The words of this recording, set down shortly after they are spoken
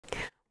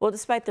Well,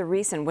 despite the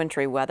recent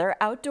wintry weather,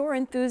 outdoor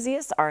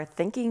enthusiasts are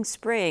thinking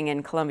spring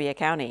in Columbia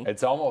County.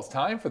 It's almost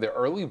time for the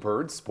Early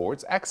Bird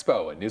Sports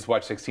Expo, and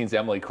Newswatch 16's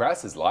Emily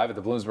Kress is live at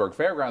the Bloomsburg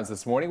Fairgrounds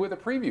this morning with a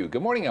preview.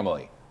 Good morning,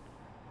 Emily.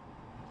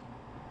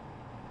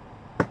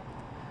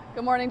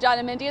 Good morning, John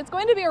and Mindy. It's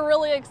going to be a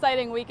really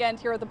exciting weekend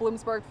here at the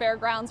Bloomsburg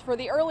Fairgrounds for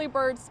the Early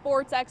Bird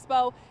Sports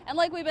Expo. And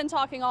like we've been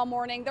talking all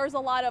morning, there's a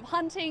lot of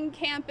hunting,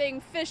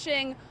 camping,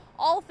 fishing,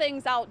 all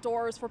things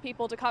outdoors for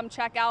people to come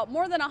check out.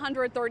 More than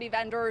 130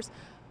 vendors,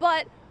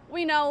 but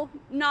we know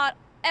not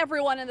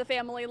everyone in the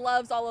family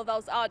loves all of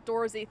those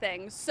outdoorsy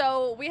things.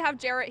 So we have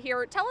Jarrett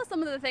here. Tell us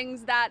some of the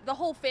things that the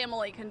whole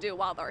family can do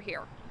while they're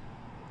here.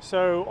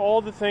 So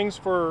all the things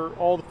for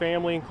all the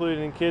family,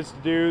 including kids, to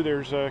do.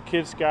 There's a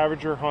kids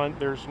scavenger hunt,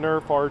 there's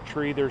Nerf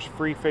archery, there's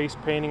free face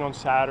painting on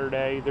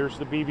Saturday, there's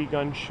the BB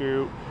gun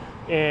shoot,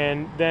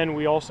 and then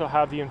we also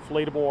have the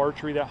inflatable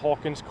archery that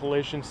Hawkins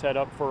Collision set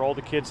up for all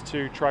the kids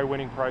to try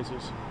winning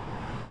prizes.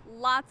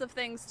 Lots of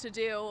things to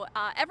do.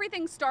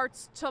 Everything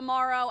starts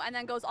tomorrow and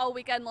then goes all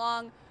weekend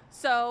long.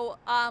 So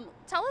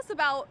tell us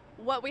about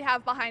what we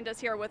have behind us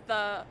here with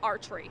the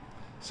archery.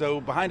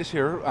 So behind us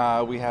here,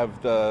 we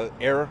have the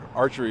air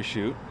archery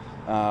shoot,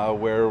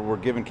 where we're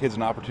giving kids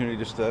an opportunity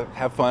just to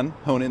have fun,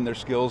 hone in their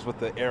skills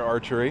with the air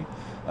archery,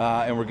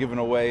 and we're giving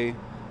away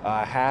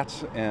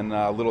hats and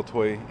little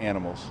toy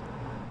animals.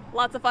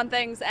 Lots of fun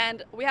things,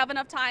 and we have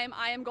enough time.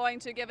 I am going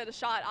to give it a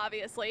shot,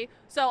 obviously.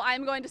 So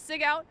I'm going to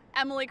sig out.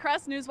 Emily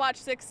Kress, Newswatch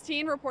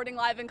 16, reporting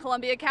live in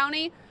Columbia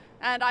County,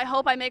 and I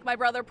hope I make my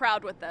brother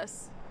proud with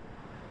this.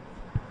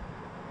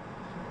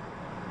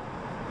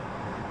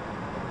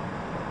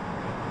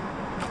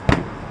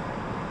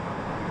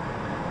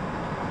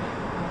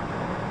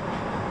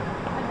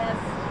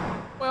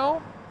 Well,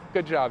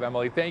 good job,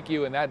 Emily. Thank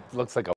you. And that looks like a